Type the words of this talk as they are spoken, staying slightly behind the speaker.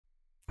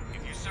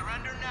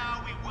surrender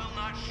now, we will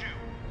not shoot.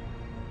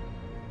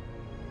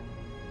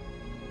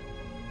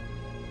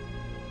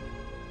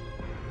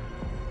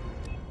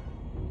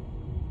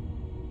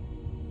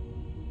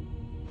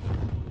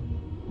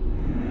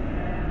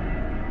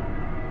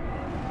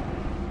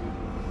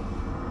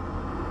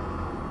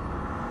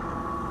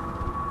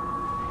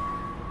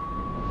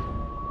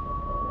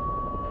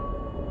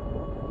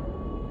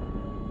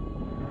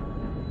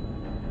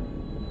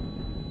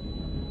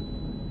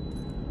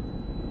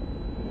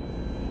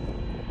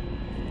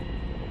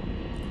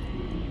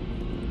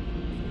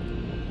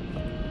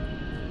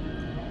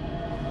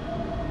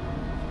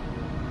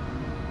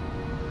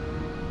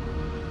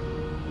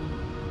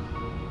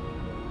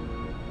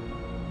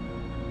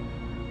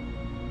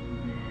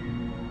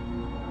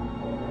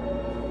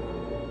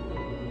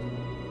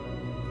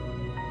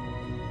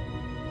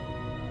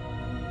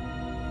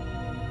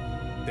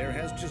 There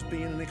has just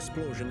been an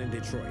explosion in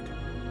Detroit.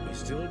 We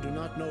still do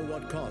not know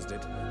what caused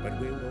it, but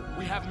we will...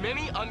 We have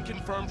many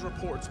unconfirmed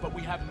reports, but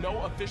we have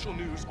no official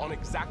news on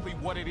exactly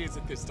what it is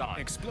at this time.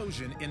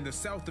 Explosion in the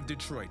south of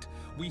Detroit.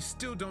 We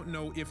still don't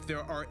know if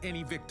there are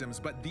any victims,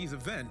 but these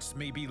events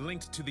may be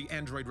linked to the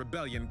Android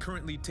rebellion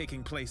currently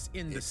taking place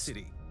in the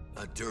city.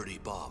 A dirty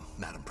bomb,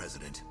 Madam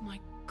President. My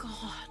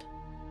God.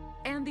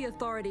 And the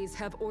authorities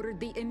have ordered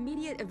the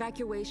immediate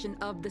evacuation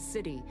of the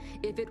city.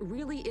 If it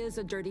really is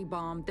a dirty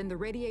bomb, then the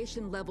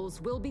radiation levels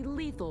will be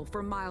lethal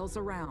for miles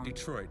around.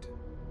 Detroit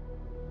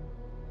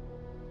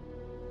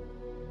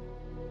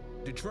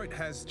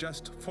has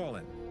just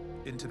fallen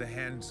into the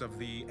hands of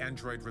the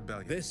Android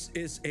rebellion. This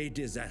is a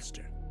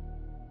disaster.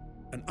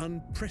 An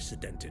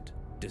unprecedented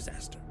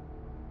disaster.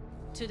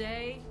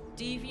 Today,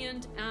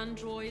 deviant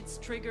androids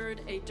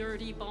triggered a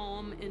dirty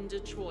bomb in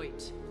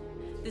Detroit.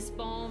 This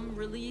bomb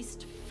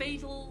released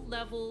fatal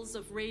levels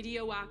of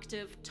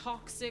radioactive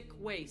toxic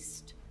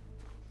waste.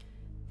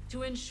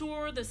 To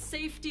ensure the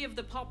safety of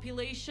the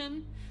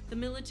population, the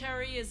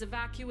military is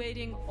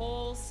evacuating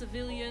all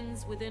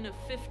civilians within a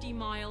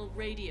 50-mile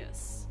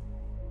radius.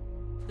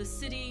 The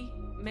city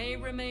may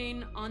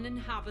remain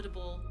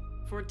uninhabitable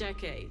for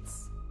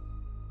decades.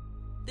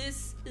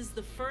 This is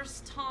the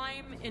first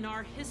time in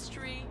our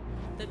history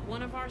that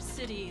one of our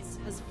cities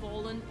has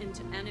fallen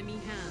into enemy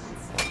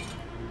hands.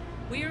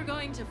 We are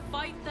going to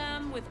fight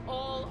them with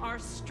all our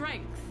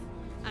strength,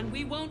 and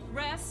we won't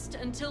rest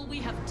until we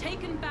have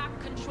taken back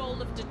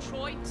control of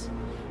Detroit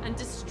and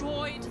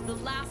destroyed the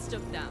last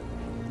of them.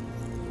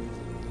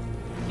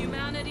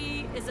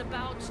 Humanity is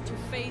about to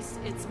face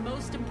its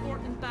most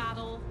important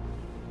battle,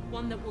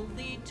 one that will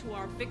lead to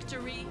our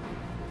victory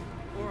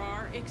or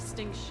our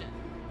extinction.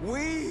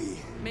 We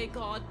May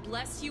God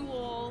bless you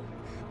all,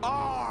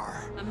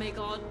 and may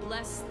God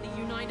bless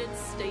the United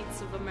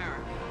States of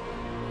America.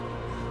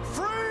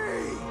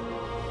 free!